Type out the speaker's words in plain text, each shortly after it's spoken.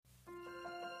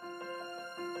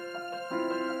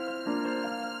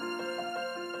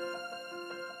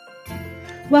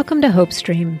Welcome to Hope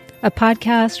Stream, a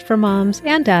podcast for moms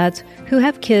and dads who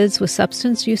have kids with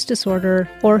substance use disorder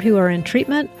or who are in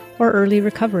treatment or early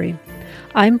recovery.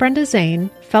 I'm Brenda Zane,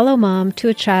 fellow mom to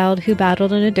a child who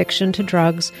battled an addiction to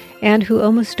drugs and who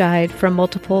almost died from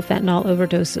multiple fentanyl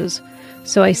overdoses.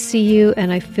 So I see you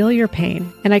and I feel your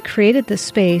pain, and I created this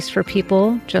space for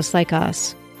people just like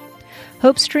us.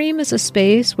 Hope Stream is a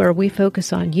space where we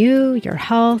focus on you, your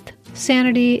health,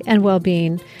 sanity, and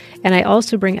well-being. And I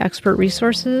also bring expert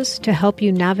resources to help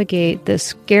you navigate this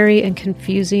scary and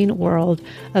confusing world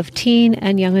of teen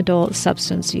and young adult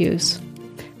substance use.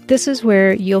 This is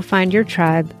where you'll find your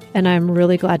tribe, and I'm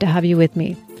really glad to have you with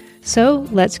me. So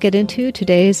let's get into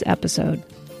today's episode.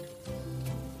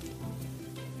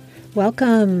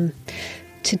 Welcome.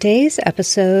 Today's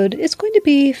episode is going to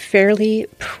be fairly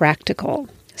practical.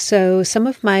 So some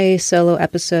of my solo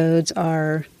episodes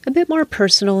are a bit more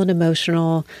personal and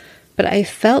emotional, but I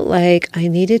felt like I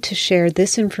needed to share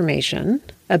this information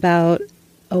about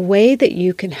a way that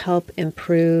you can help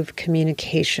improve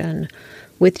communication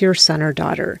with your son or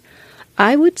daughter.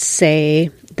 I would say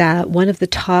that one of the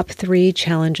top 3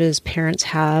 challenges parents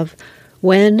have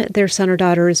when their son or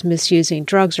daughter is misusing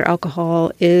drugs or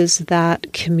alcohol is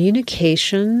that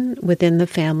communication within the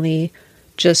family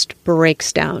just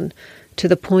breaks down to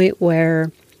the point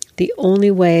where the only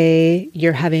way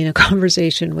you're having a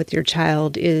conversation with your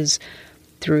child is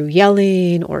through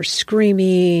yelling or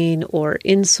screaming or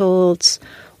insults,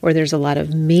 or there's a lot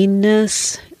of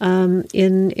meanness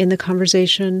in the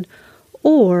conversation,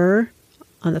 or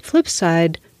on the flip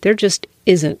side, there just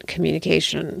isn't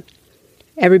communication.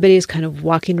 Everybody's kind of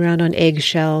walking around on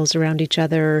eggshells around each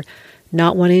other,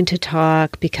 not wanting to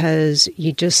talk because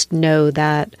you just know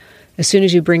that as soon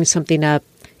as you bring something up,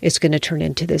 it's going to turn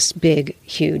into this big,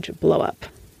 huge blow up.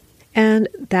 And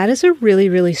that is a really,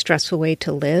 really stressful way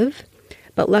to live.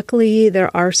 But luckily, there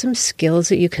are some skills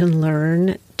that you can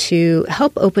learn to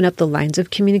help open up the lines of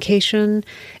communication.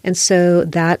 And so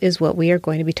that is what we are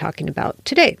going to be talking about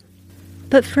today.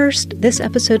 But first, this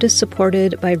episode is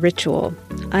supported by Ritual.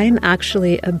 I'm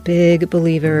actually a big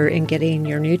believer in getting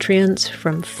your nutrients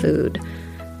from food.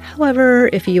 However,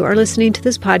 if you are listening to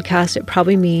this podcast, it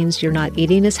probably means you're not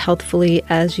eating as healthfully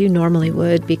as you normally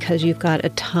would because you've got a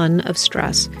ton of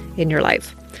stress in your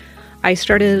life. I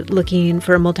started looking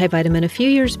for a multivitamin a few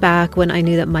years back when I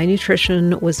knew that my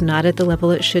nutrition was not at the level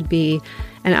it should be.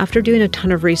 And after doing a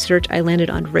ton of research, I landed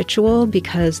on Ritual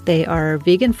because they are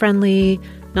vegan-friendly,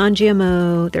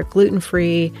 non-GMO, they're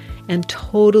gluten-free, and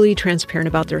totally transparent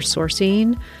about their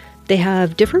sourcing. They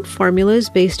have different formulas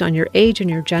based on your age and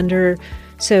your gender.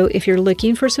 So if you're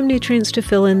looking for some nutrients to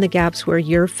fill in the gaps where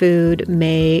your food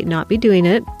may not be doing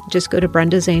it, just go to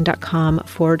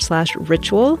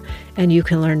brendazane.com/ritual and you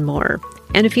can learn more.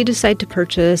 And if you decide to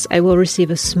purchase, I will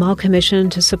receive a small commission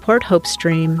to support Hope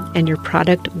Stream, and your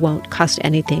product won't cost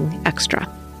anything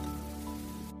extra.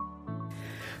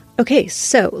 Okay,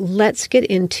 so let's get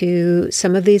into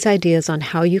some of these ideas on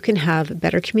how you can have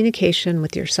better communication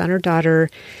with your son or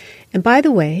daughter. And by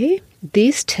the way,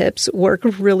 these tips work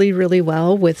really, really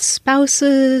well with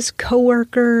spouses,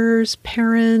 coworkers,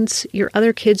 parents, your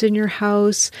other kids in your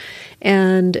house.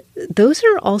 And those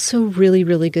are also really,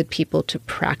 really good people to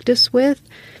practice with,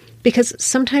 because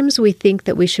sometimes we think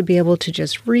that we should be able to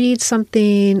just read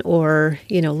something or,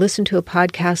 listen to a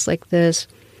podcast like this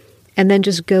and then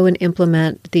just go and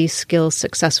implement these skills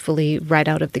successfully right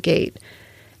out of the gate.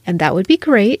 And that would be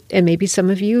great. And maybe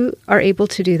some of you are able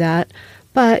to do that.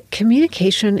 But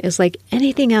communication is like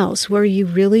anything else where you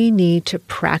really need to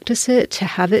practice it to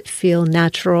have it feel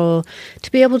natural,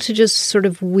 to be able to just sort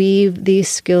of weave these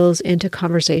skills into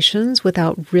conversations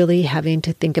without really having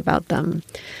to think about them.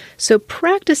 So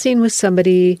practicing with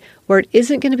somebody where it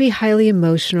isn't going to be highly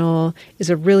emotional is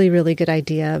a really, really good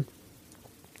idea.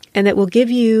 And it will give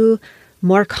you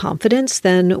more confidence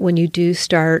than when you do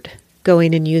start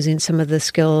going and using some of the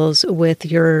skills with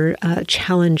your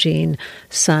challenging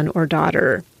son or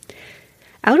daughter.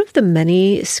 Out of the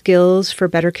many skills for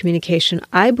better communication,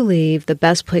 I believe the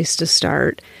best place to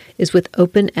start is with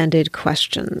open-ended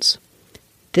questions.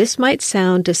 This might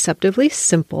sound deceptively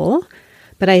simple,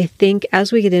 but I think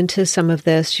as we get into some of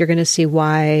this, you're going to see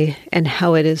why and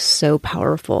how it is so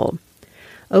powerful.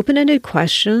 Open-ended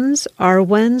questions are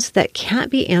ones that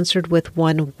can't be answered with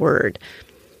one word.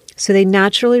 So they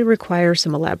naturally require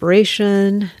some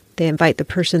elaboration. They invite the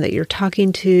person that you're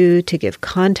talking to give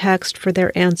context for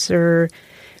their answer,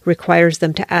 requires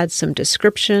them to add some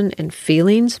description and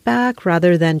feelings back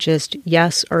rather than just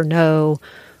yes or no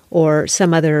or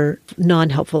some other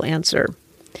non-helpful answer.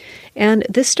 And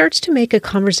this starts to make a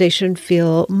conversation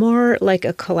feel more like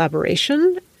a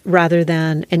collaboration rather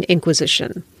than an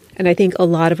inquisition. And I think a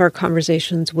lot of our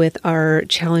conversations with our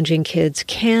challenging kids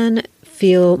can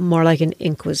feel more like an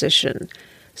inquisition.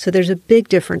 So there's a big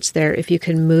difference there if you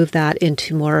can move that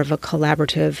into more of a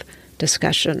collaborative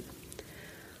discussion.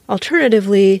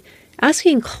 Alternatively,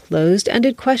 asking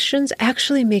closed-ended questions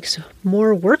actually makes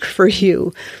more work for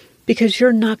you because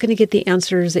you're not going to get the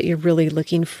answers that you're really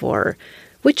looking for,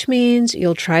 which means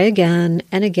you'll try again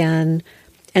and again,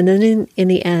 and then in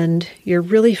the end, you're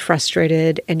really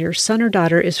frustrated and your son or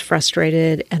daughter is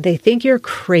frustrated and they think you're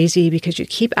crazy because you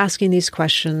keep asking these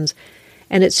questions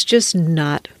and it's just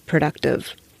not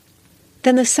productive.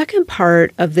 Then the second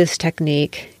part of this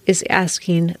technique is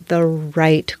asking the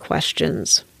right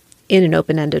questions in an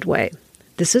open-ended way.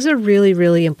 This is a really,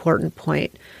 really important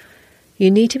point. You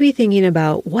need to be thinking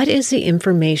about what is the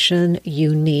information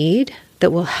you need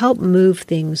that will help move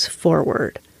things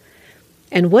forward.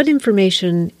 And what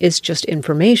information is just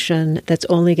information that's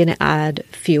only going to add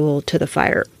fuel to the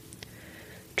fire.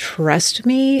 Trust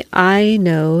me, I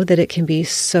know that it can be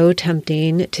so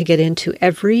tempting to get into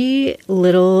every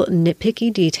little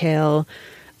nitpicky detail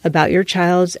about your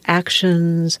child's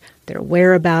actions, their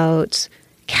whereabouts,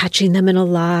 catching them in a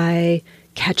lie,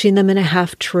 catching them in a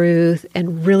half-truth,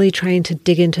 and really trying to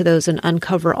dig into those and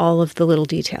uncover all of the little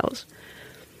details.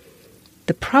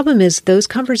 The problem is those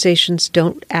conversations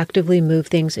don't actively move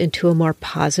things into a more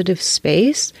positive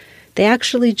space. They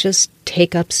actually just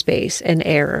take up space and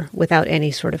air without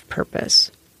any sort of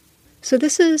purpose. So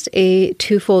this is a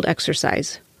twofold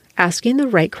exercise, asking the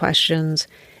right questions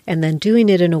and then doing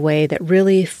it in a way that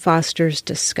really fosters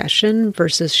discussion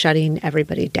versus shutting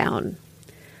everybody down.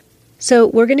 So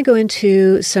we're going to go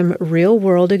into some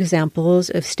real-world examples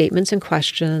of statements and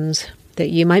questions that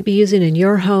you might be using in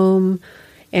your home,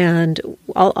 and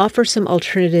I'll offer some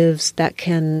alternatives that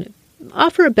can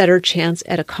offer a better chance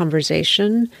at a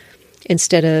conversation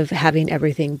instead of having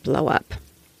everything blow up.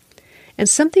 And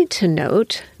something to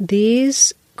note,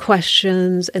 these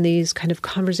questions and these kind of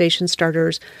conversation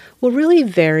starters will really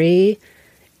vary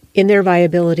in their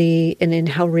viability and in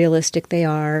how realistic they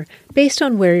are based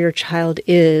on where your child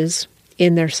is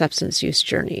in their substance use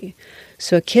journey.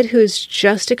 So a kid who is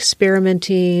just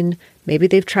experimenting, maybe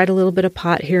they've tried a little bit of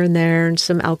pot here and there and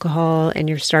some alcohol, and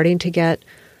you're starting to get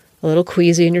a little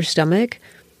queasy in your stomach,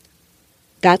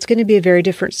 that's going to be a very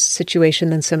different situation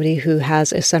than somebody who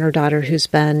has a son or daughter who's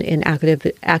been in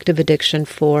active addiction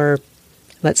for,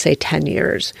 let's say, 10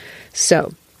 years.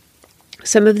 So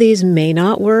some of these may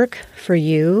not work for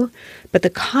you, but the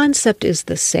concept is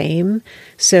the same.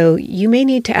 So you may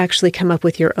need to actually come up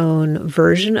with your own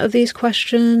version of these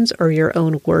questions or your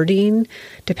own wording,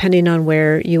 depending on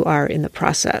where you are in the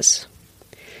process.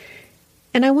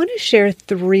 And I want to share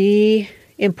 3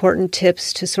 important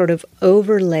tips to sort of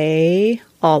overlay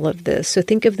all of this. So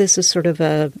think of this as sort of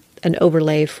an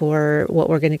overlay for what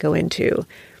we're going to go into.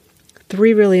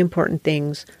 3 really important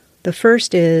things. The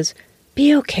first is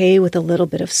be okay with a little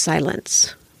bit of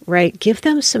silence, right? Give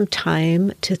them some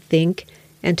time to think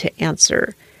and to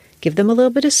answer. Give them a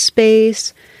little bit of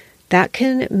space. That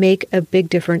can make a big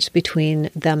difference between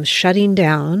them shutting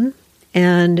down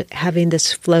and having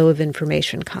this flow of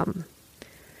information come.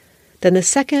 Then the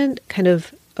second kind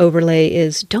of overlay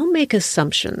is don't make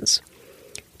assumptions.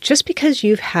 Just because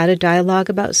you've had a dialogue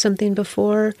about something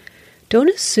before, don't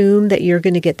assume that you're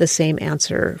going to get the same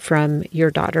answer from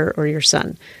your daughter or your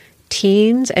son.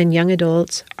 Teens and young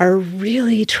adults are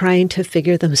really trying to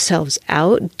figure themselves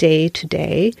out day to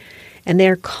day, and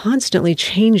they're constantly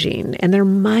changing, and their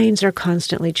minds are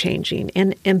constantly changing,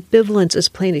 and ambivalence is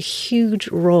playing a huge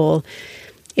role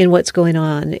in what's going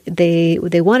on. They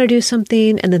want to do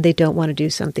something, and then they don't want to do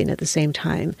something at the same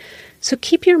time. So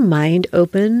keep your mind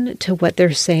open to what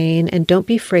they're saying, and don't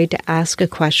be afraid to ask a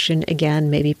question again,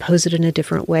 maybe pose it in a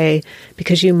different way,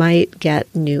 because you might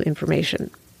get new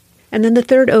information. And then the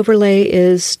third overlay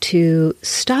is to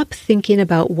stop thinking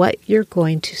about what you're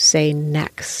going to say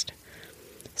next.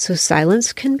 So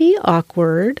silence can be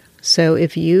awkward. So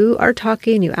if you are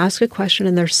talking, you ask a question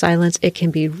and there's silence, it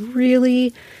can be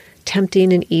really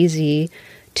tempting and easy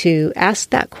to ask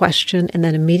that question and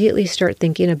then immediately start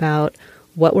thinking about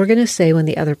what we're going to say when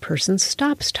the other person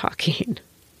stops talking.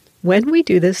 When we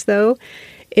do this, though,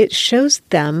 it shows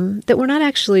them that we're not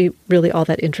actually really all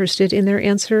that interested in their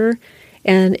answer,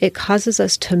 and it causes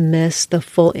us to miss the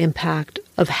full impact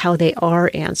of how they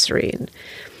are answering.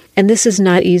 And this is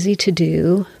not easy to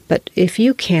do, but if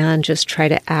you can, just try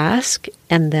to ask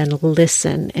and then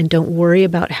listen, and don't worry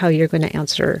about how you're going to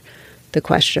answer the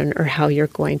question or how you're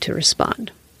going to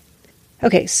respond.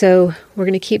 Okay, so we're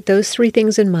going to keep those 3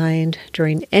 things in mind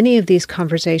during any of these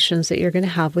conversations that you're going to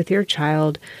have with your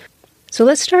child. So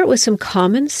let's start with some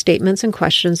common statements and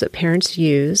questions that parents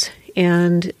use,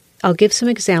 and I'll give some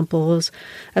examples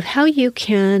of how you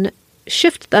can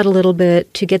shift that a little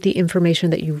bit to get the information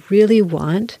that you really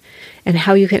want and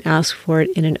how you can ask for it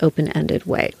in an open-ended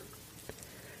way.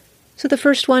 So the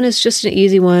first one is just an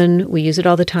easy one. We use it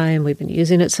all the time. We've been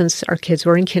using it since our kids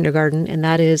were in kindergarten, and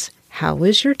that is, how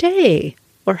was your day?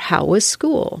 Or how was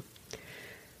school?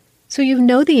 So you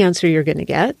know the answer you're going to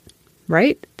get,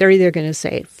 right? They're either going to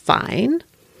say, fine,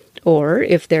 or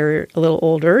if they're a little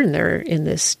older and they're in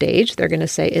this stage, they're going to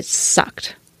say, it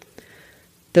sucked.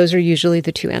 Those are usually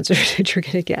the two answers that you're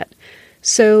going to get.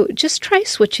 So just try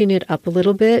switching it up a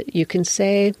little bit. You can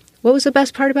say, what was the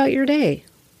best part about your day?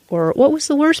 Or what was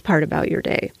the worst part about your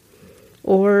day?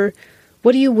 Or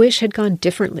what do you wish had gone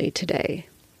differently today?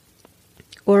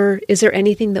 Or is there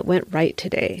anything that went right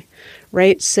today?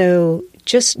 Right? So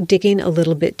just digging a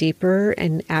little bit deeper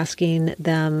and asking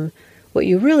them what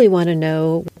you really want to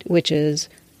know, which is,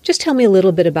 just tell me a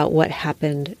little bit about what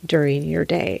happened during your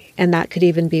day. And that could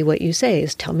even be what you say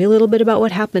is, tell me a little bit about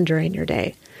what happened during your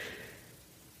day.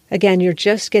 Again, you're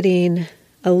just getting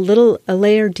a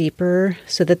layer deeper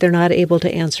so that they're not able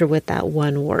to answer with that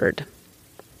one word.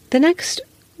 The next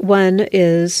one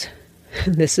is,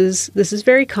 this is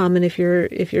very common if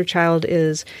your child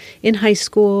is in high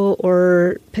school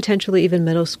or potentially even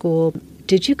middle school.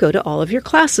 Did you go to all of your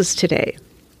classes today?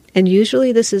 And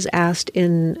usually this is asked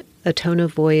in a tone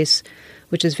of voice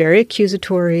which is very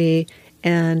accusatory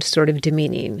and sort of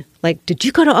demeaning. Like, did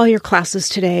you go to all your classes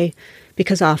today?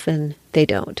 Because often they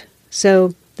don't.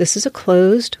 So this is a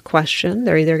closed question.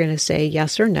 They're either going to say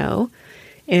yes or no,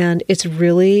 and it's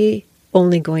really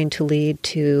only going to lead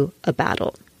to a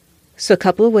battle. So a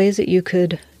couple of ways that you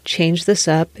could change this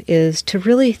up is to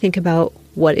really think about,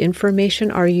 what information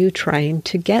are you trying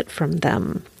to get from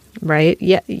them, right?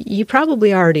 Yeah, you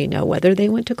probably already know whether they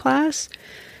went to class.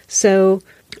 So,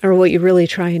 or what you're really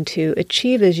trying to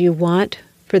achieve is you want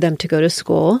for them to go to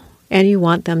school and you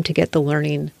want them to get the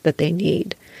learning that they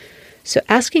need. So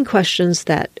asking questions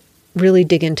that really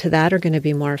dig into that are going to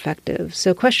be more effective.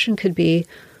 So a question could be,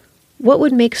 what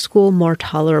would make school more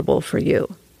tolerable for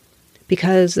you?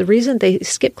 Because the reason they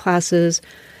skip classes,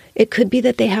 it could be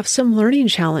that they have some learning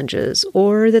challenges,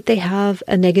 or that they have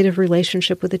a negative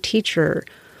relationship with a teacher,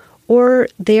 or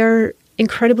they're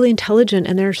incredibly intelligent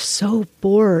and they're so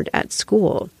bored at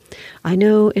school. I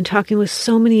know in talking with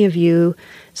so many of you,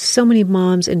 so many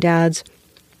moms and dads,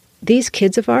 these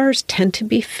kids of ours tend to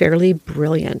be fairly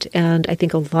brilliant. And I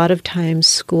think a lot of times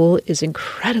school is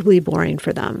incredibly boring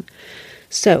for them.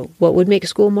 So what would make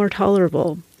school more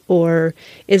tolerable? Or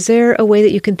is there a way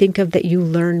that you can think of that you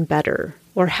learn better?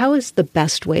 Or how is the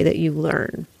best way that you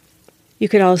learn? You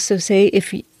could also say,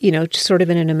 if, sort of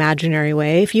in an imaginary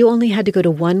way, if you only had to go to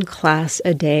one class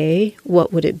a day,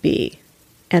 what would it be?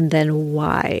 And then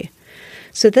why?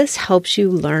 So this helps you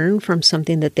learn from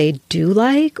something that they do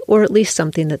like, or at least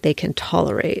something that they can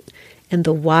tolerate. And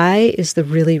the why is the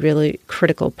really, really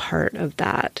critical part of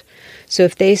that. So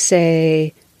if they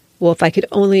say, well,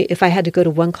 if I had to go to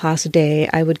one class a day,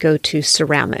 I would go to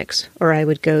ceramics, or I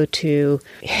would go to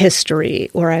history,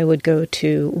 or I would go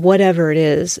to whatever it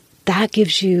is.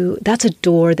 That's a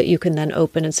door that you can then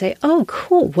open and say, oh,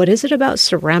 cool. What is it about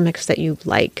ceramics that you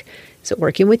like? Is it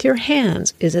working with your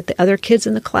hands? Is it the other kids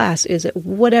in the class? Is it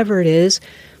whatever it is?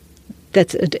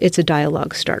 It's a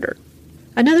dialogue starter.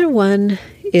 Another one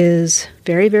is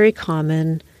very, very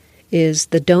common is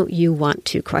the don't you want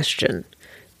to question.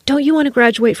 Don't you want to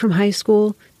graduate from high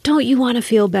school? Don't you want to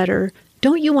feel better?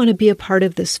 Don't you want to be a part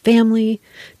of this family?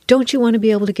 Don't you want to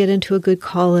be able to get into a good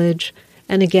college?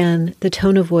 And again, the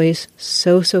tone of voice,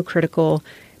 so critical,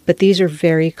 but these are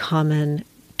very common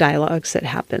dialogues that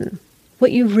happen.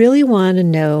 What you really want to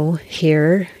know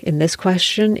here in this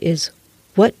question is,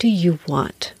 what do you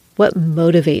want? What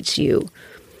motivates you?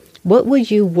 What would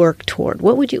you work toward?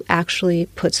 What would you actually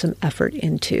put some effort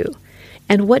into?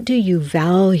 And what do you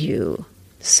value?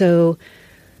 So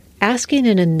asking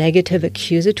in a negative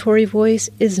accusatory voice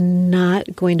is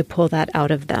not going to pull that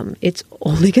out of them. It's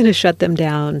only going to shut them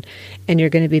down, and you're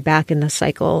going to be back in the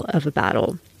cycle of a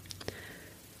battle.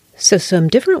 So some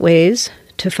different ways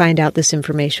to find out this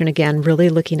information, again, really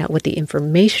looking at what the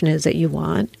information is that you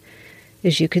want,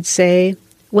 is you could say,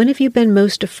 when have you been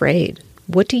most afraid?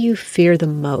 What do you fear the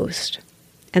most?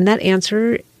 And that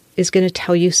answer is going to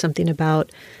tell you something about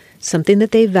something that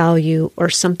they value or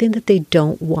something that they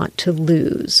don't want to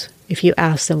lose. If you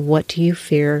ask them, what do you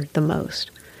fear the most?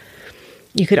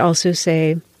 You could also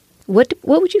say, what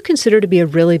would you consider to be a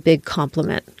really big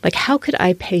compliment? Like, how could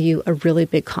I pay you a really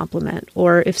big compliment?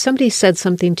 Or if somebody said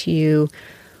something to you,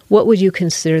 what would you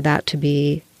consider that to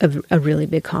be a really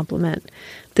big compliment?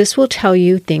 This will tell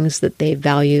you things that they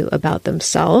value about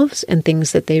themselves and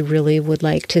things that they really would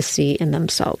like to see in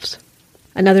themselves.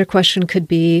 Another question could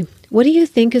be, what do you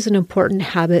think is an important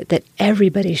habit that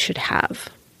everybody should have?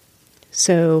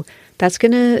 So that's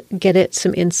going to get at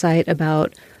some insight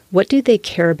about what do they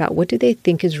care about? What do they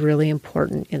think is really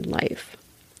important in life?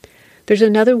 There's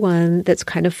another one that's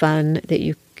kind of fun that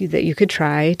you could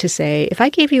try to say, if I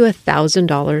gave you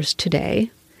 $1,000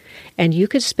 today and you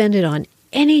could spend it on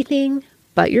anything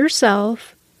but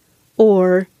yourself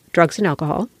or drugs and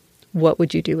alcohol, what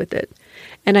would you do with it?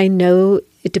 And I know,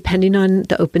 depending on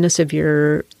the openness of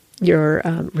your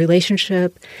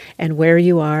relationship and where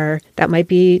you are, that might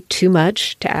be too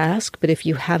much to ask. But if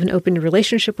you have an open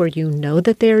relationship where you know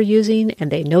that they're using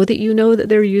and they know that you know that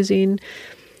they're using,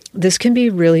 this can be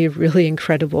really, really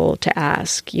incredible to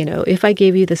ask. You know, if I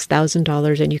gave you this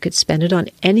 $1,000 and you could spend it on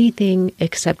anything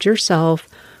except yourself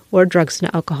or drugs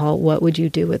and alcohol, what would you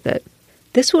do with it?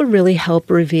 This will really help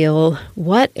reveal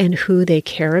what and who they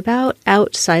care about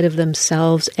outside of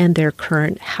themselves and their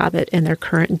current habit and their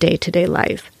current day-to-day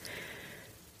life.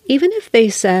 Even if they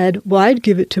said, well, I'd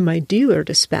give it to my dealer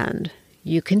to spend,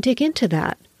 you can dig into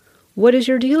that. What is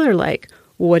your dealer like?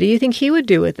 What do you think he would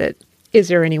do with it? Is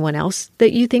there anyone else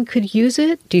that you think could use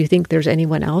it? Do you think there's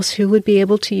anyone else who would be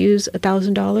able to use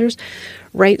 $1,000?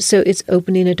 Right? So it's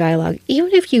opening a dialogue.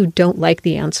 Even if you don't like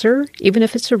the answer, even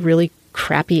if it's a really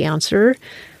crappy answer,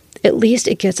 at least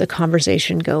it gets a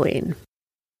conversation going.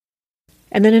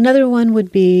 And then another one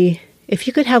would be, if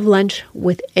you could have lunch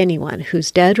with anyone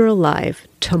who's dead or alive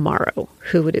tomorrow,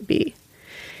 who would it be?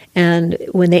 And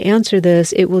when they answer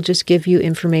this, it will just give you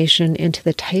information into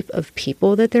the type of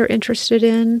people that they're interested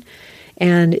in.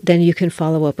 And then you can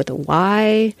follow up with a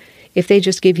why. If they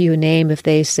just give you a name, if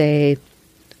they say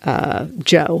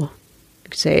Joe,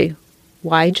 say,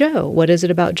 why Joe? What is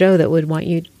it about Joe that would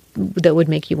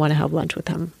make you want to have lunch with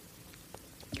him?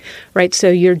 Right? So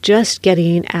you're just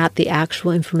getting at the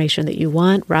actual information that you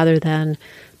want rather than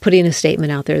putting a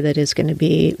statement out there that is going to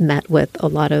be met with a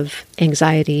lot of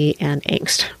anxiety and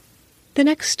angst. The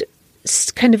next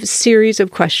kind of series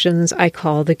of questions I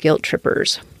call the guilt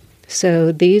trippers.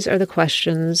 So these are the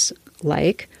questions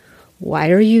like, why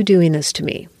are you doing this to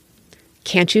me?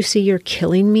 Can't you see you're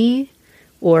killing me?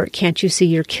 Or can't you see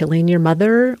you're killing your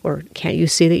mother? Or can't you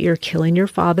see that you're killing your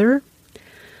father?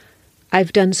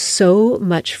 I've done so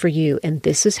much for you, and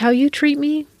this is how you treat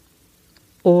me?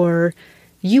 Or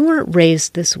you weren't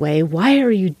raised this way. Why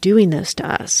are you doing this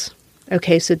to us?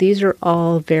 Okay, so these are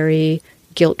all very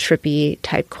guilt-trippy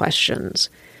type questions.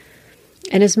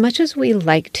 And as much as we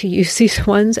like to use these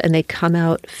ones, and they come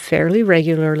out fairly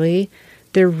regularly,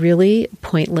 they're really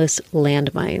pointless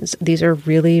landmines. These are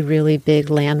really, really big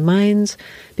landmines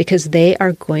because they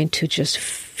are going to just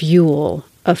fuel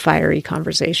a fiery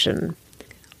conversation.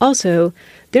 Also,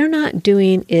 they're not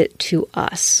doing it to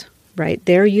us, right?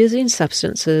 They're using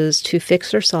substances to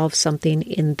fix or solve something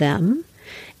in them,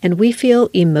 and we feel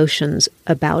emotions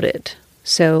about it.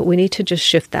 So we need to just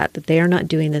shift that they are not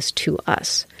doing this to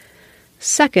us.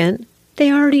 Second,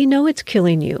 they already know it's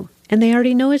killing you. And they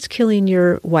already know it's killing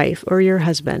your wife or your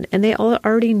husband. And they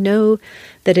already know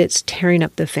that it's tearing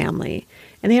up the family.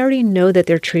 And they already know that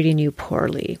they're treating you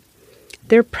poorly.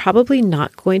 They're probably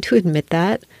not going to admit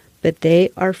that, but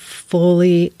they are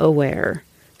fully aware.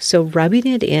 So rubbing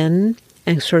it in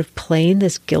and sort of playing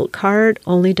this guilt card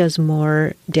only does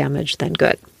more damage than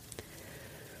good.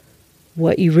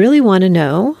 What you really want to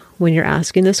know when you're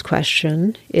asking this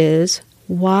question is,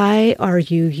 why are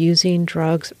you using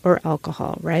drugs or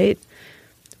alcohol, right?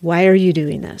 Why are you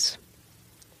doing this?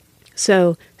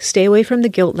 So stay away from the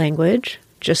guilt language.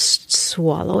 Just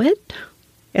swallow it,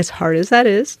 as hard as that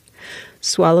is.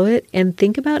 Swallow it and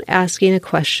think about asking a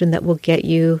question that will get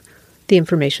you the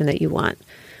information that you want.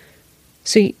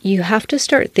 So you have to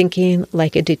start thinking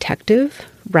like a detective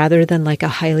rather than like a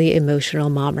highly emotional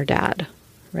mom or dad,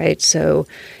 right? So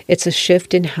it's a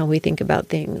shift in how we think about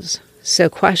things. So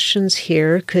questions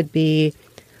here could be,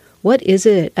 what is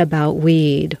it about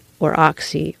weed or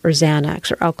oxy or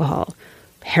Xanax or alcohol,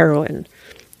 heroin,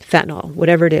 fentanyl,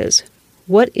 whatever it is?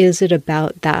 What is it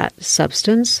about that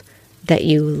substance that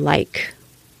you like?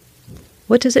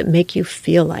 What does it make you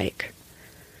feel like?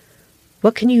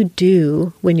 What can you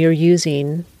do when you're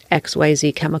using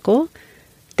XYZ chemical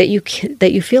that you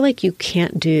feel like you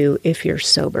can't do if you're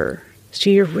sober? So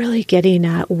you're really getting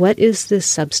at, what is this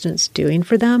substance doing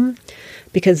for them?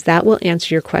 Because that will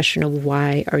answer your question of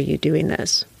why are you doing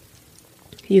this?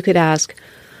 You could ask,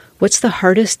 what's the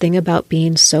hardest thing about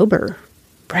being sober?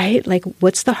 Right? Like,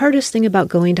 what's the hardest thing about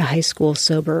going to high school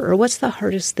sober? Or what's the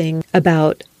hardest thing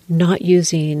about not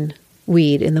using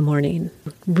weed in the morning,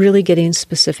 really getting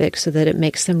specific so that it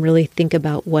makes them really think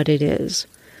about what it is.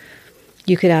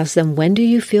 You could ask them, when do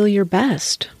you feel your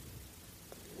best?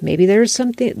 Maybe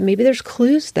there's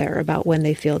clues there about when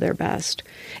they feel their best.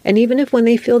 And even if when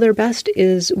they feel their best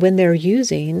is when they're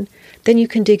using, then you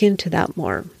can dig into that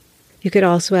more. You could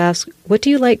also ask, what do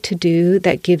you like to do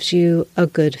that gives you a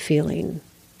good feeling?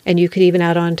 And you could even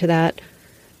add on to that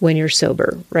when you're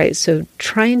sober, right? So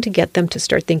trying to get them to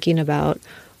start thinking about,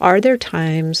 are there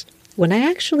times when I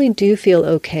actually do feel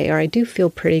okay, or I do feel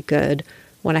pretty good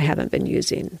when I haven't been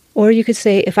using? Or you could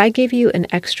say, if I gave you an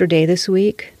extra day this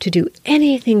week to do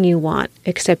anything you want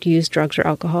except use drugs or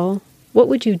alcohol, what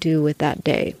would you do with that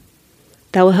day?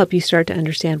 That will help you start to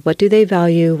understand, what do they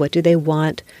value? What do they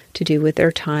want to do with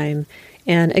their time?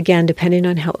 And again, depending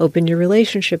on how open your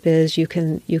relationship is, you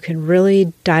can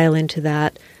really dial into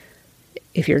that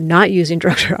if you're not using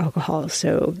drugs or alcohol.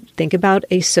 So think about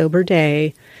a sober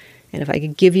day, and if I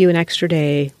could give you an extra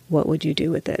day, what would you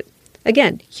do with it?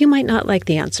 Again, you might not like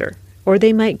the answer, or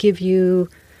they might give you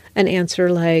an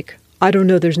answer like, I don't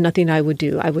know, there's nothing I would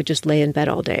do. I would just lay in bed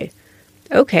all day.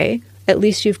 Okay, at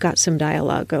least you've got some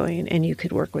dialogue going and you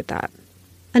could work with that.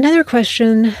 Another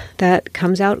question that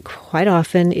comes out quite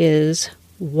often is,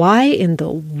 why in the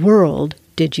world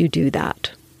did you do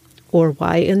that? Or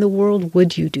why in the world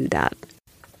would you do that?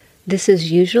 This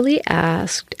is usually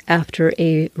asked after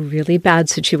a really bad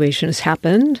situation has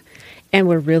happened and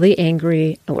we're really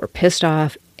angry and we're pissed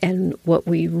off. And what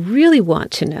we really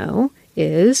want to know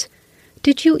is,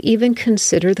 did you even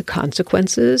consider the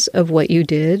consequences of what you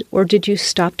did? Or did you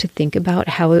stop to think about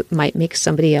how it might make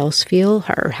somebody else feel,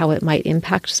 or how it might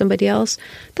impact somebody else?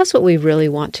 That's what we really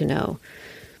want to know.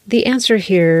 The answer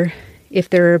here, if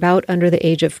they're about under the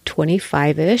age of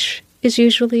 25-ish, is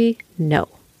usually no.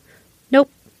 Nope,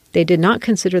 they did not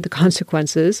consider the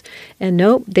consequences, and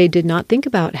nope, they did not think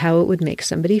about how it would make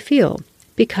somebody feel,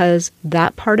 because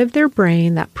that part of their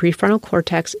brain, that prefrontal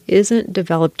cortex, isn't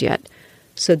developed yet.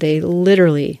 So they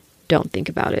literally don't think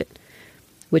about it,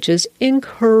 which is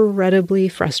incredibly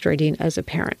frustrating as a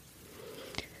parent.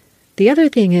 The other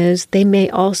thing is, they may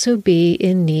also be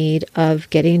in need of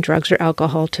getting drugs or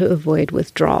alcohol to avoid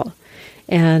withdrawal.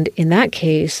 And in that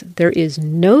case, there is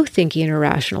no thinking or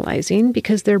rationalizing,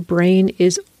 because their brain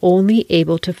is only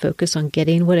able to focus on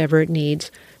getting whatever it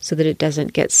needs so that it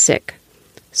doesn't get sick.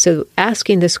 So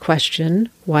asking this question,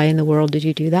 why in the world did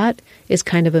you do that, is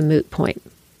kind of a moot point.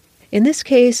 In this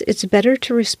case, it's better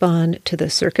to respond to the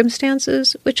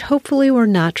circumstances, which hopefully were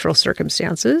natural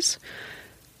circumstances,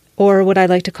 or what I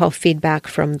like to call feedback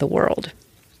from the world.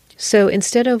 So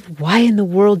instead of, why in the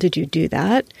world did you do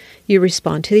that? You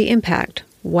respond to the impact.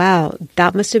 Wow,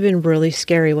 that must have been really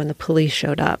scary when the police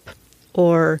showed up.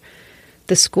 Or,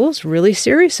 the school's really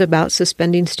serious about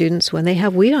suspending students when they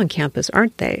have weed on campus,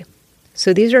 aren't they?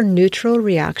 So these are neutral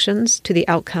reactions to the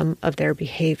outcome of their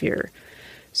behavior.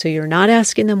 So you're not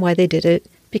asking them why they did it,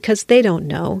 because they don't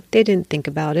know. They didn't think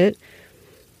about it.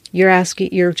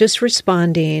 You're just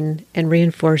responding and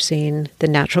reinforcing the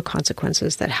natural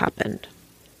consequences that happened.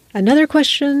 Another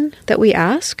question that we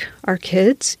ask our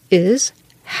kids is,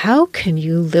 how can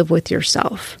you live with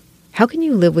yourself? How can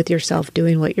you live with yourself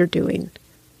doing what you're doing?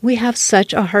 We have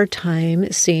such a hard time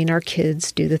seeing our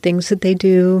kids do the things that they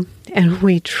do, and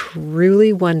we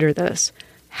truly wonder this.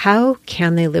 How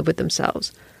can they live with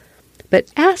themselves? But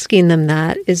asking them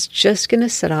that is just going to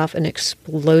set off an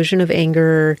explosion of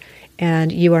anger,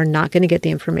 and you are not going to get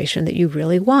the information that you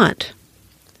really want.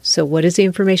 So what is the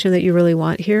information that you really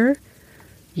want here?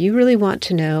 You really want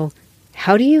to know,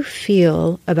 how do you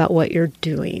feel about what you're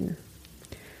doing?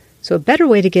 So a better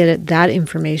way to get at that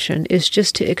information is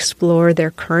just to explore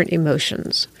their current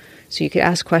emotions. So you could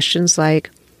ask questions like,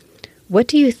 what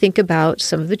do you think about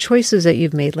some of the choices that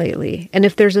you've made lately? And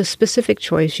if there's a specific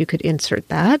choice, you could insert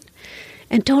that.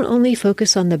 And don't only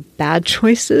focus on the bad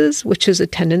choices, which is a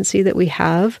tendency that we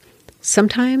have.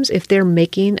 Sometimes if they're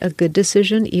making a good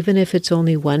decision, even if it's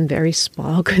only one very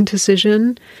small good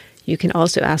decision, you can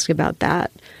also ask about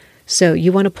that. So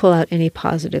you want to pull out any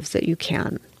positives that you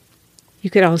can. You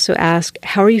could also ask,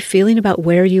 how are you feeling about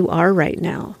where you are right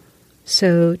now?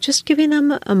 So just giving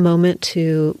them a moment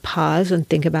to pause and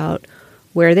think about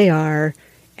where they are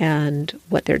and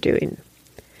what they're doing.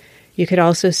 You could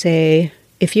also say,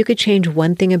 if you could change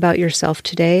one thing about yourself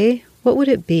today, what would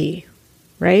it be?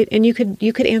 Right? And you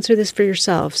could answer this for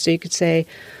yourself. So you could say,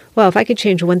 well, if I could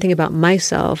change one thing about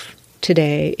myself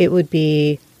today, it would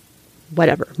be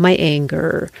whatever, my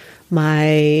anger,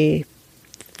 my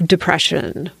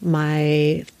depression,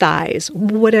 my thighs,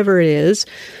 whatever it is.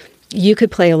 You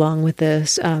could play along with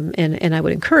this, and I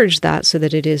would encourage that so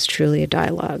that it is truly a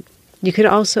dialogue. You could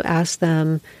also ask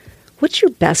them, what's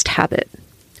your best habit?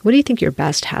 What do you think your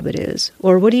best habit is?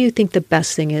 Or what do you think the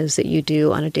best thing is that you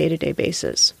do on a day-to-day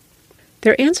basis?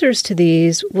 Their answers to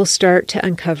these will start to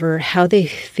uncover how they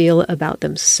feel about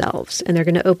themselves, and they're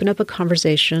going to open up a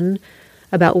conversation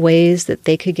about ways that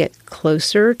they could get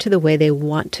closer to the way they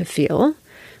want to feel,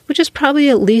 which is probably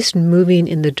at least moving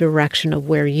in the direction of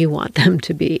where you want them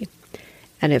to be.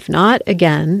 And if not,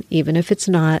 again, even if it's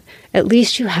not, at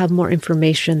least you have more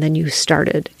information than you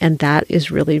started, and that is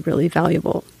really, really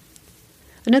valuable.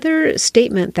 Another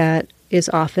statement that is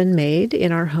often made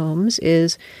in our homes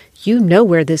is, you know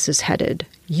where this is headed.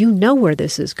 You know where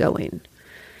this is going.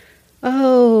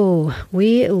 Oh,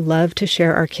 we love to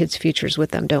share our kids' futures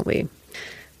with them, don't we?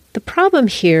 The problem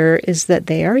here is that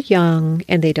they are young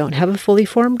and they don't have a fully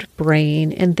formed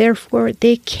brain, and therefore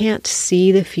they can't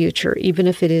see the future, even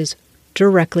if it is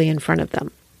directly in front of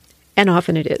them. And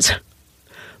often it is.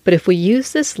 But if we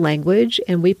use this language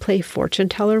and we play fortune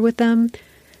teller with them,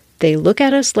 they look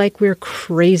at us like we're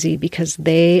crazy because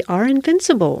they are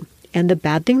invincible. And the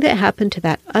bad thing that happened to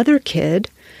that other kid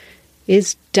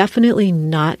is definitely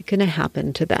not going to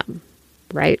happen to them,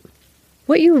 right?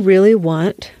 What you really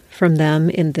want from them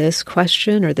in this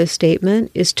question or this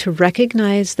statement is to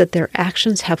recognize that their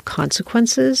actions have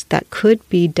consequences that could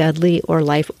be deadly or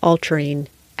life-altering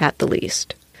at the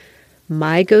least.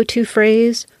 My go-to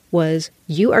phrase was,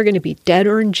 you are going to be dead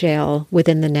or in jail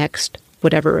within the next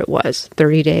whatever it was,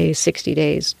 30 days, 60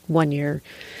 days, 1 year.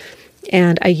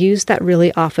 And I used that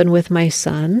really often with my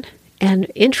son.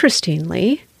 And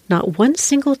interestingly, not one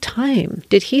single time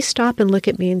did he stop and look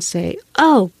at me and say,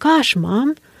 oh gosh,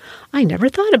 Mom, I never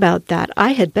thought about that.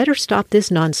 I had better stop this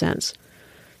nonsense.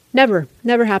 Never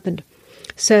happened.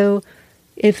 So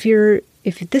if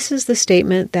this is the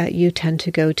statement that you tend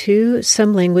to go to,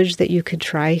 some language that you could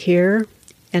try here,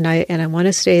 and I want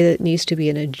to say that it needs to be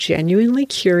in a genuinely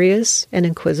curious and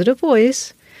inquisitive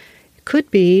voice, could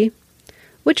be,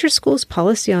 what's your school's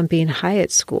policy on being high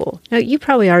at school? Now, you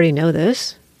probably already know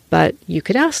this, but you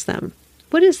could ask them,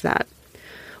 what is that?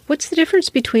 What's the difference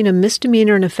between a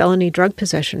misdemeanor and a felony drug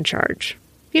possession charge?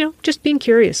 Just being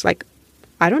curious, like,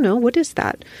 I don't know, what is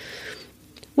that?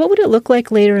 What would it look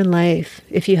like later in life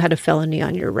if you had a felony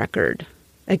on your record?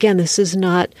 Again, this is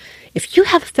not, if you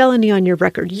have a felony on your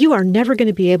record, you are never going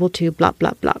to be able to blah,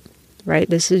 blah, blah, right?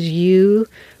 This is you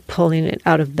pulling it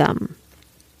out of them.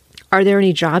 Are there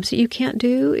any jobs that you can't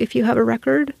do if you have a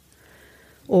record?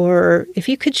 Or if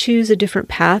you could choose a different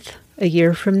path a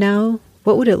year from now,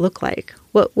 what would it look like?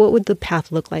 What would the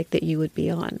path look like that you would be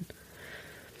on?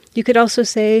 You could also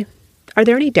say, are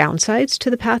there any downsides to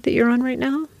the path that you're on right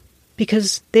now?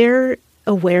 Because they're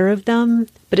aware of them,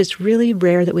 but it's really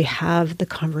rare that we have the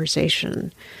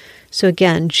conversation. So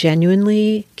again,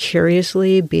 genuinely,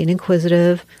 curiously, being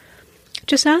inquisitive,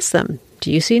 just ask them,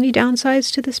 do you see any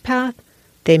downsides to this path?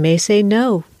 They may say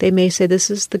no. They may say this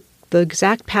is the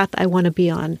exact path I want to be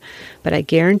on, but I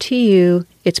guarantee you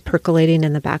it's percolating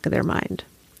in the back of their mind.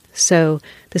 So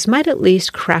this might at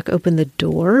least crack open the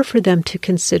door for them to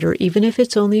consider, even if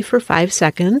it's only for 5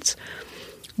 seconds,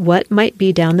 what might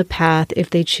be down the path if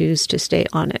they choose to stay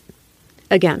on it.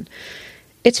 Again,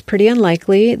 it's pretty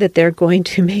unlikely that they're going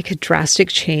to make a drastic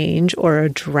change or a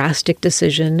drastic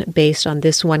decision based on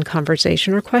this one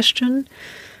conversation or question,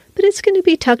 but it's going to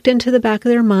be tucked into the back of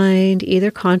their mind, either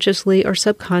consciously or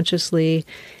subconsciously,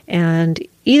 and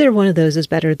either one of those is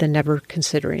better than never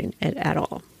considering it at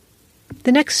all.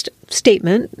 The next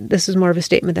statement, this is more of a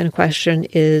statement than a question,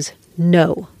 is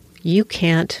no, you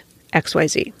can't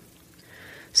XYZ.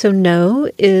 So no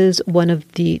is one of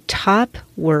the top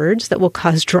words that will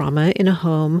cause drama in a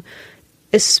home,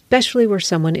 especially where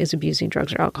someone is abusing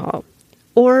drugs or alcohol.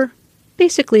 Or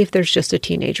basically if there's just a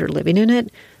teenager living in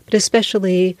it, but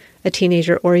especially a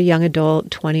teenager or a young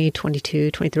adult, 20,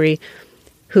 22, 23,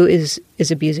 who is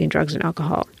abusing drugs and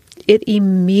alcohol. It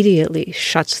immediately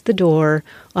shuts the door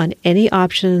on any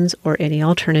options or any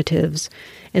alternatives.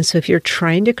 And so if you're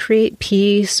trying to create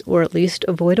peace or at least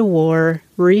avoid a war,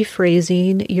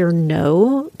 rephrasing your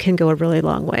no can go a really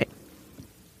long way.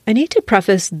 I need to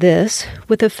preface this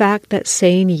with the fact that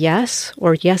saying yes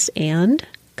or yes and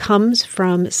comes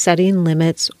from setting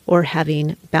limits or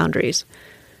having boundaries.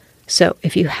 So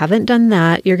if you haven't done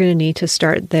that, you're going to need to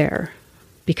start there.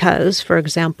 Because, for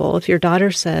example, if your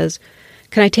daughter says,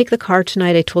 "Can I take the car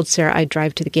tonight? I told Sarah I'd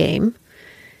drive to the game."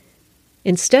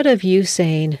 Instead of you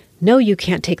saying, "No, you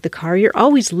can't take the car. You're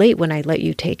always late when I let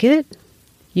you take it,"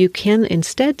 you can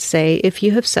instead say, if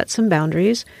you have set some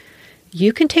boundaries,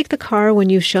 "You can take the car when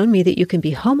you've shown me that you can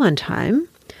be home on time.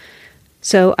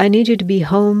 So I need you to be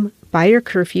home by your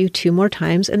curfew 2 more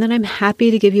times, and then I'm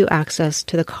happy to give you access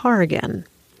to the car again."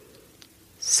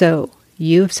 So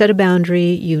you have set a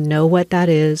boundary, you know what that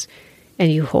is,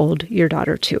 and you hold your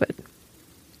daughter to it.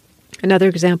 Another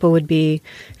example would be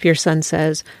if your son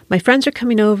says, my friends are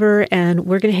coming over and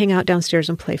we're going to hang out downstairs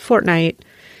and play Fortnite.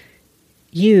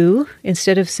 You,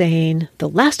 instead of saying, the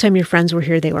last time your friends were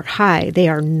here, they were high, they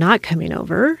are not coming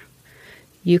over.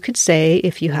 You could say,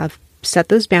 if you have set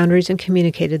those boundaries and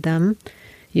communicated them,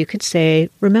 you could say,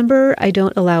 remember, I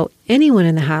don't allow anyone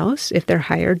in the house if they're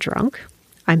high or drunk.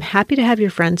 I'm happy to have your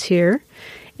friends here.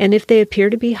 And if they appear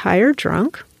to be high or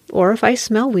drunk, or if I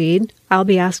smell weed, I'll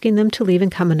be asking them to leave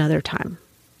and come another time.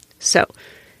 So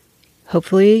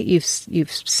hopefully you've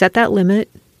set that limit.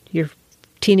 Your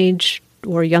teenage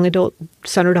or young adult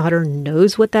son or daughter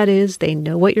knows what that is. They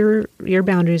know what your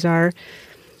boundaries are.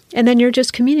 And then you're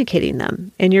just communicating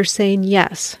them. And you're saying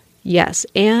yes, yes,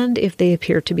 and if they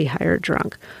appear to be high or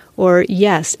drunk. Or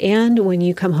yes, and when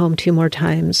you come home 2 more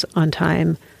times on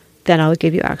time, then I'll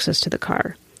give you access to the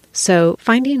car. So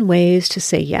finding ways to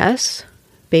say yes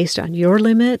based on your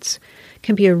limits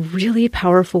can be a really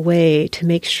powerful way to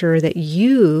make sure that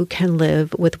you can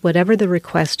live with whatever the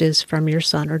request is from your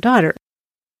son or daughter.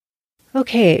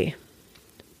 Okay,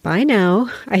 by now,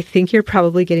 I think you're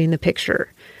probably getting the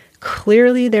picture.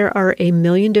 Clearly, there are a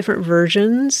million different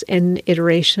versions and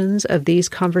iterations of these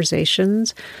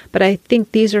conversations, but I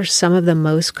think these are some of the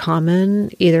most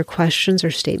common either questions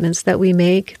or statements that we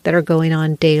make that are going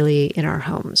on daily in our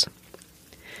homes.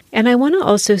 And I want to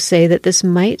also say that this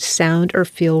might sound or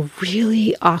feel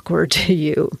really awkward to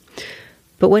you.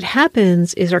 But what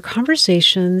happens is our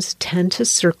conversations tend to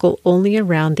circle only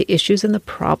around the issues and the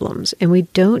problems, and we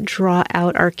don't draw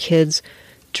out our kids'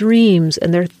 dreams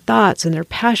and their thoughts and their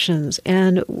passions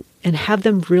and have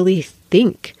them really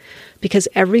think, because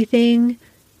everything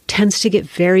tends to get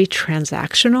very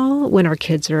transactional when our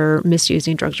kids are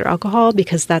misusing drugs or alcohol,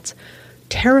 because that's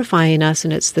terrifying us,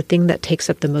 and it's the thing that takes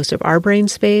up the most of our brain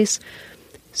space.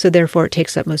 So therefore, it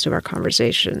takes up most of our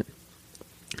conversation.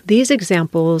 These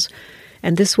examples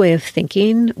and this way of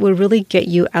thinking will really get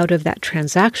you out of that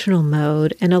transactional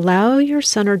mode and allow your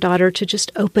son or daughter to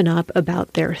just open up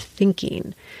about their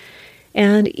thinking.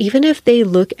 And even if they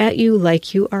look at you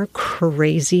like you are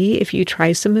crazy, if you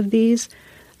try some of these,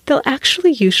 they'll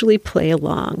actually usually play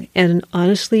along. And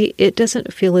honestly, it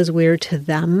doesn't feel as weird to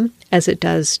them as it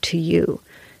does to you,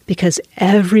 because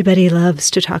everybody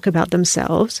loves to talk about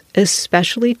themselves,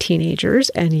 especially teenagers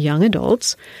and young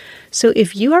adults. So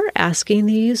if you are asking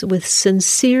these with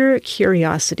sincere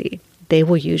curiosity, they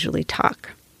will usually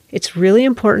talk. It's really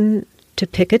important to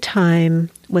pick a time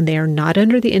when they are not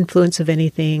under the influence of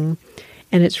anything,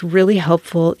 and it's really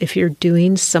helpful if you're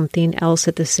doing something else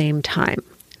at the same time.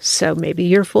 So maybe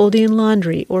you're folding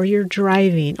laundry, or you're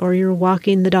driving, or you're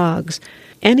walking the dogs.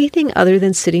 Anything other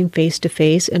than sitting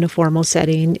face-to-face in a formal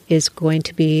setting is going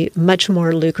to be much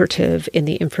more lucrative in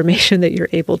the information that you're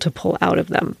able to pull out of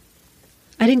them.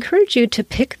 I'd encourage you to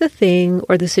pick the thing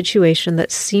or the situation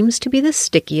that seems to be the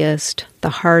stickiest, the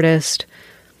hardest,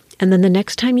 and then the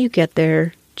next time you get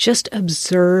there, just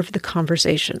observe the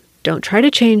conversation. Don't try to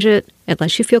change it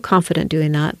unless you feel confident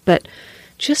doing that, but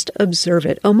just observe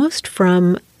it almost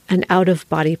from an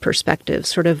out-of-body perspective.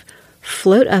 Sort of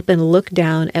float up and look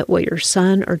down at what your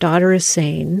son or daughter is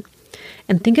saying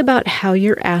and think about how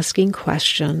you're asking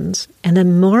questions. And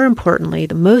then more importantly,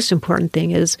 the most important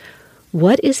thing is,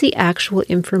 what is the actual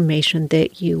information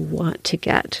that you want to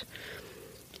get?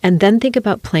 And then think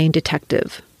about playing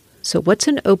detective. So what's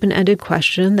an open-ended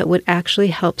question that would actually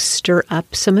help stir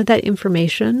up some of that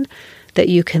information that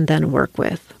you can then work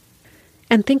with?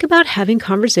 And think about having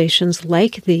conversations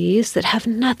like these that have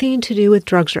nothing to do with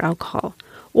drugs or alcohol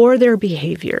or their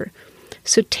behavior.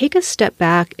 So take a step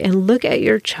back and look at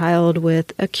your child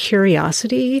with a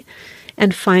curiosity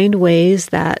and find ways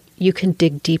that you can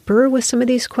dig deeper with some of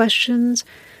these questions,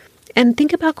 and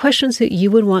think about questions that you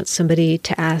would want somebody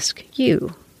to ask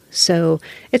you. So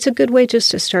it's a good way just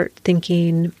to start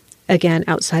thinking, again,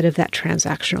 outside of that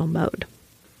transactional mode.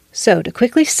 So to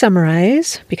quickly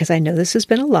summarize, because I know this has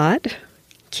been a lot,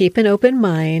 keep an open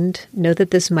mind. Know that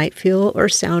this might feel or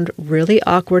sound really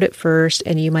awkward at first,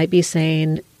 and you might be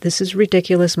saying, this is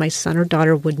ridiculous. My son or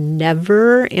daughter would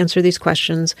never answer these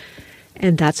questions.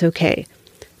 And that's okay.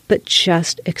 But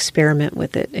just experiment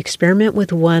with it. Experiment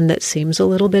with one that seems a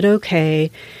little bit okay,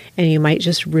 and you might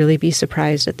just really be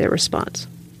surprised at their response.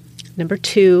 Number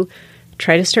 2,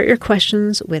 try to start your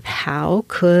questions with how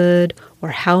could, or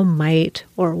how might,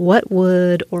 or what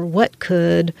would, or what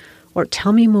could, or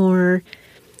tell me more.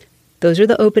 Those are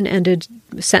the open-ended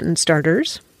sentence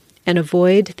starters. And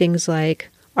avoid things like,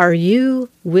 are you,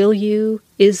 will you,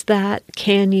 is that,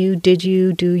 can you, did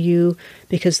you, do you,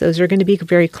 because those are going to be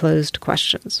very closed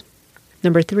questions.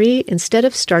 Number 3, instead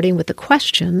of starting with a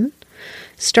question,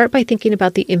 start by thinking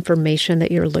about the information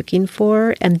that you're looking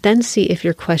for and then see if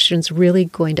your question's really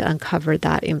going to uncover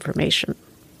that information.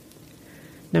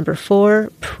 Number 4,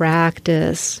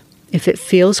 practice. If it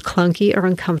feels clunky or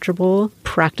uncomfortable,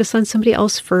 practice on somebody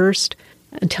else first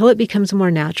until it becomes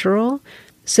more natural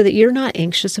so that you're not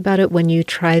anxious about it when you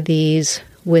try these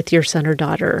with your son or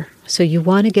daughter. So you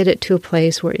want to get it to a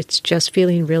place where it's just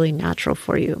feeling really natural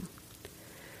for you.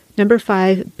 Number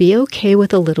 5, be okay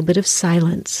with a little bit of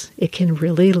silence. It can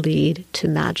really lead to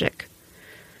magic.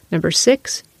 Number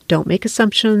 6, don't make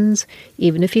assumptions.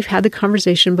 Even if you've had the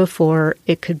conversation before,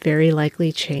 it could very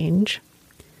likely change.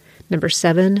 Number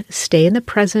 7, stay in the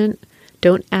present.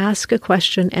 Don't ask a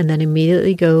question and then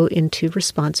immediately go into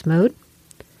response mode.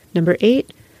 Number 8,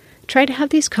 try to have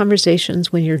these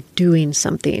conversations when you're doing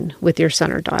something with your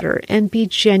son or daughter and be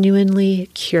genuinely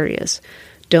curious.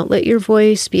 Don't let your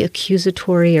voice be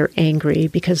accusatory or angry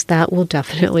because that will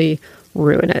definitely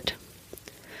ruin it.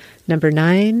 Number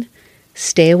 9,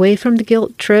 stay away from the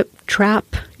guilt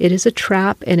trap. It is a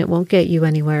trap and it won't get you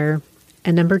anywhere.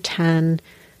 And number 10,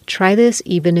 try this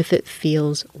even if it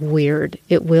feels weird.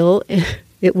 It will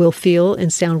feel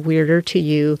and sound weirder to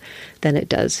you than it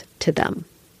does to them.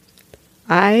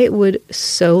 I would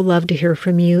so love to hear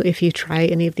from you if you try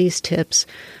any of these tips.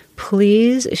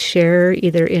 Please share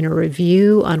either in a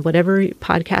review on whatever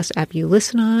podcast app you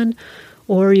listen on,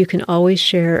 or you can always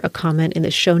share a comment in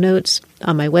the show notes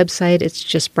on my website. It's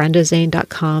just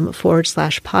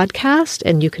brendazane.com/podcast,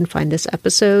 and you can find this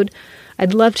episode.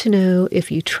 I'd love to know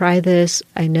if you try this.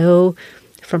 I know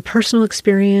from personal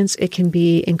experience, it can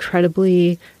be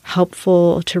incredibly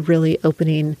helpful to really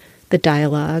opening the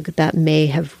dialogue that may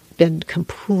have been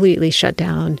completely shut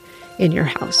down in your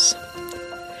house.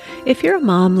 If you're a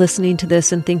mom listening to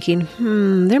this and thinking,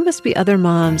 there must be other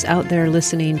moms out there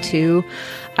listening too,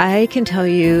 I can tell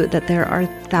you that there are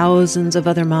thousands of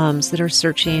other moms that are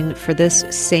searching for this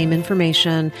same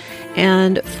information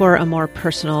and for a more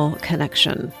personal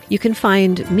connection. You can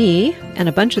find me and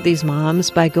a bunch of these moms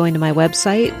by going to my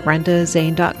website,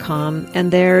 brendazane.com,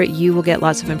 and there you will get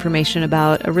lots of information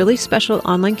about a really special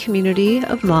online community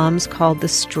of moms called The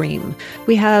Stream.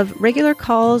 We have regular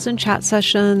calls and chat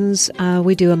sessions.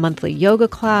 We do a monthly yoga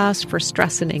class for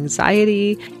stress and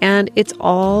anxiety, and it's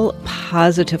all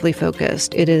positively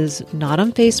focused. It is not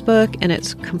on Facebook and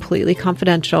it's completely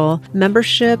confidential.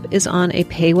 Membership is on a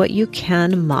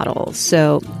pay-what-you-can model.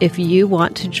 So if you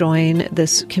want to join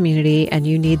this community and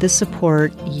you need the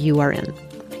support, you are in.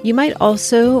 You might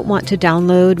also want to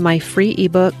download my free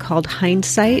ebook called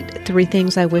Hindsight, 3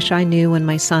 Things I Wish I Knew When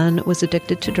My Son Was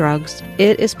Addicted to Drugs.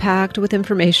 It is packed with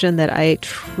information that I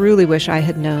truly wish I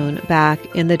had known back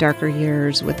in the darker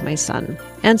years with my son.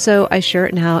 And so I share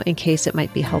it now in case it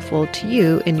might be helpful to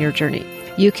you in your journey.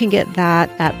 You can get that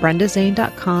at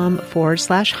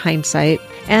brendazane.com/hindsight,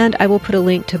 and I will put a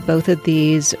link to both of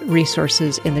these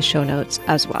resources in the show notes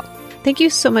as well. Thank you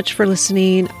so much for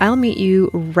listening. I'll meet you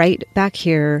right back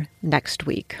here next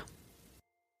week.